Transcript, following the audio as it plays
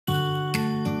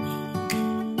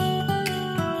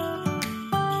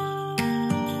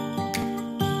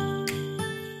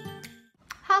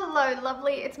Hello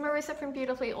lovely, it's Marissa from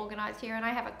Beautifully Organised here, and I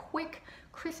have a quick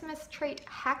Christmas treat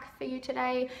hack for you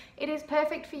today. It is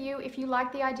perfect for you if you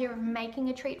like the idea of making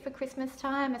a treat for Christmas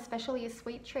time, especially a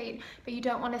sweet treat, but you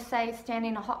don't want to say stand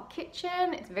in a hot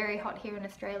kitchen. It's very hot here in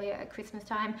Australia at Christmas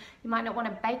time. You might not want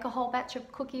to bake a whole batch of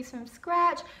cookies from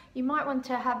scratch. You might want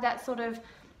to have that sort of,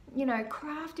 you know,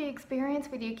 crafty experience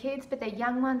with your kids, but they're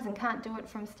young ones and can't do it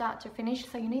from start to finish,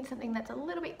 so you need something that's a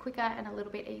little bit quicker and a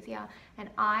little bit easier, and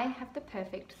I have the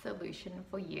perfect solution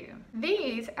for you.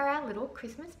 These are our little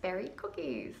Christmas berry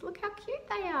cookies. Look how cute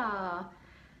they are.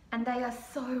 And they are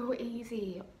so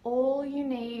easy. All you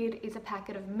need is a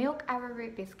packet of milk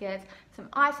arrowroot biscuits, some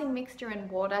icing mixture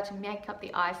and water to make up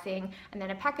the icing, and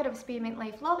then a packet of spearmint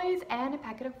leaf lollies and a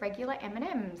packet of regular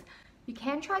M&Ms. You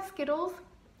can try Skittles.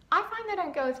 I find they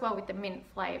don't go as well with the mint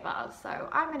flavour, so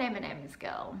I'm an M&M's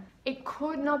girl. It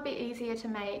could not be easier to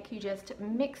make. You just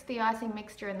mix the icing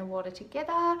mixture and the water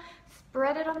together,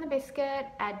 spread it on the biscuit,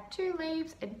 add 2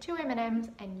 leaves and 2 M&Ms,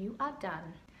 and you are done.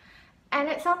 And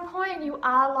at some point you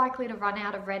are likely to run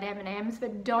out of red M&Ms,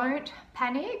 but don't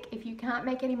panic. If you can't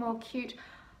make any more cute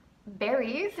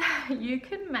berries, you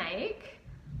can make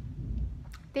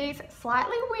these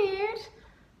slightly weird,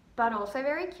 but also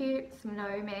very cute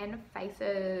snowman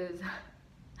faces.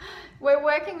 We're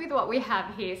working with what we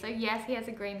have here. So yes, he has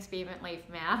a green spearmint leaf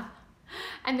mouth.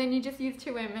 And then you just use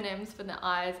 2 M&Ms for the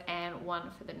eyes and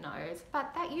 1 for the nose.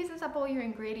 But that uses up all your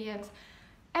ingredients.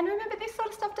 And remember, this sort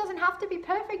of stuff doesn't have to be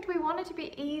perfect. We want it to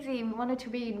be easy. We want it to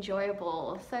be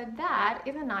enjoyable. So that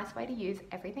is a nice way to use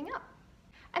everything up.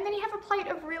 And then you have a plate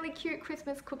of really cute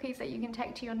Christmas cookies that you can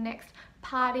take to your next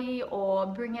party or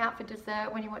bring out for dessert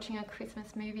when you're watching a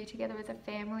Christmas movie together as a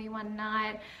family one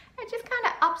night. It just kind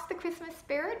of ups the Christmas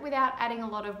spirit without adding a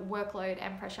lot of workload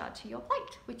and pressure to your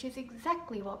plate, which is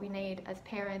exactly what we need as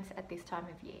parents at this time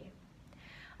of year.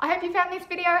 I hope you found this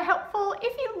video helpful.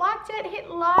 If you liked it, hit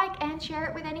like and share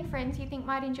it with any friends you think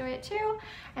might enjoy it too.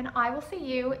 And I will see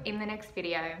you in the next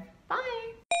video.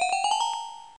 Bye.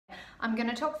 I'm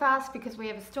gonna talk fast because we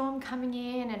have a storm coming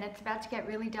in and it's about to get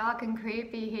really dark and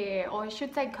creepy here. Or I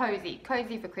should say cozy.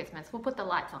 Cozy for Christmas. We'll put the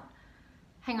lights on.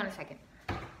 Hang on a second.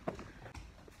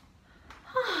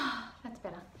 That's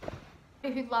better.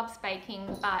 Who loves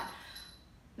baking, but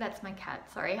that's my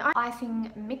cat, sorry.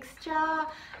 Icing mixture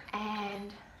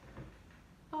and...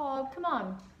 Oh, come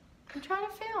on. I'm trying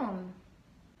to film.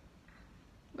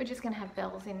 We're just gonna have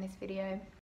bells in this video.